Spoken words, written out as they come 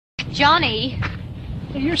Johnny.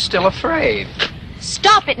 You're still afraid.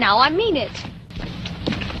 Stop it now, I mean it.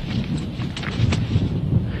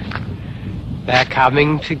 They're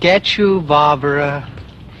coming to get you, Barbara.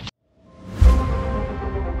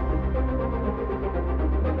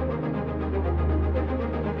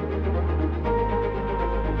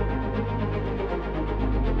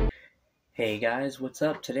 Hey guys, what's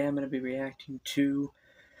up? Today I'm going to be reacting to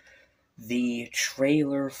the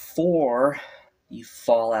trailer for the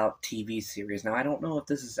Fallout TV series. Now, I don't know if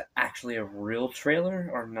this is actually a real trailer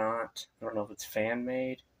or not. I don't know if it's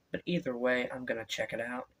fan-made, but either way, I'm going to check it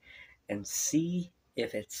out and see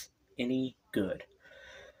if it's any good.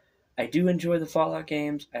 I do enjoy the Fallout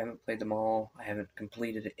games. I haven't played them all. I haven't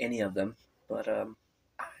completed any of them, but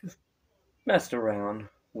I've messed around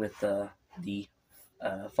with the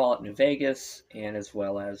Fallout New Vegas, and as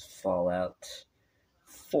well as Fallout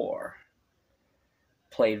 4.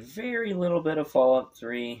 Played very little bit of Fallout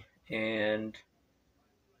 3, and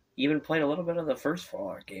even played a little bit of the first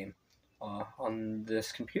Fallout game on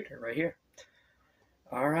this computer right here.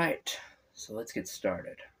 Alright, so let's get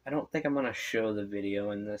started. I don't think I'm going to show the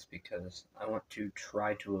video in this because I want to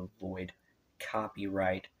try to avoid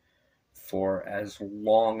copyright for as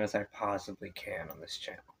long as I possibly can on this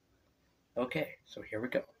channel. Okay, so here we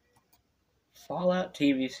go. Fallout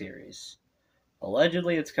TV series.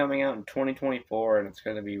 Allegedly, it's coming out in 2024, and it's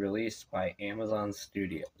going to be released by Amazon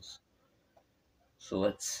Studios. So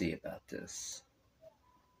let's see about this.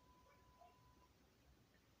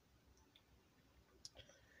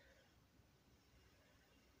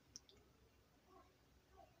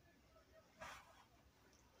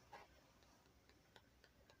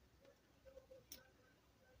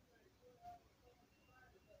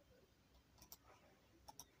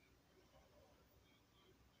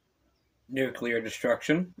 Nuclear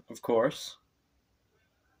destruction, of course.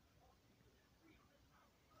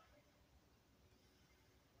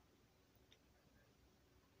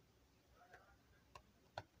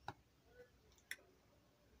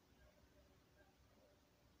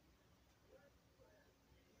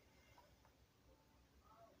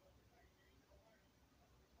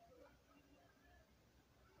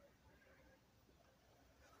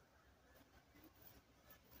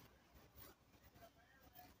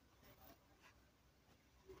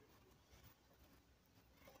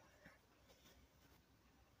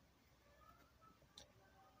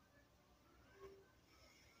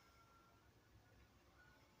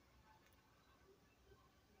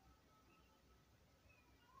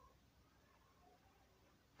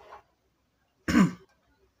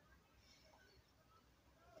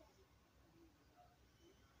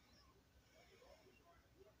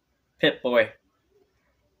 Pip-Boy.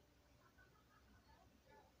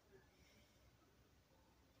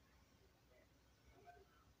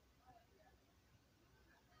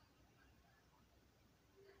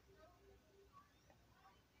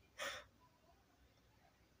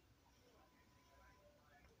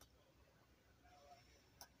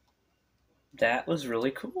 That was really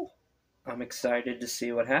cool. I'm excited to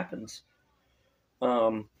see what happens.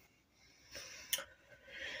 So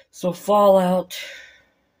Fallout.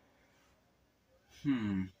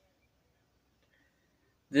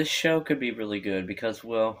 This show could be really good because,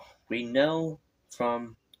 well, we know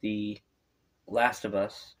from the Last of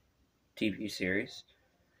Us TV series,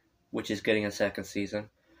 which is getting a second season,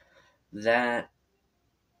 that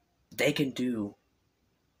they can do,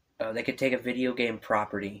 they could take a video game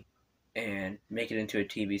property and make it into a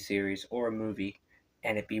TV series or a movie,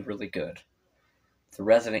 and it'd be really good. The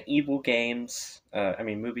Resident Evil games,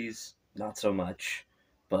 movies, not so much,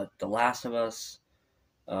 but The Last of Us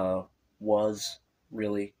was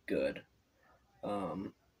really good.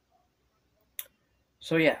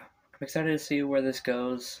 So yeah, I'm excited to see where this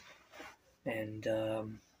goes, and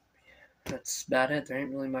that's about it. There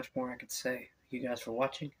ain't really much more I could say. Thank you guys for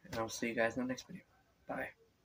watching, and I'll see you guys in the next video. Bye.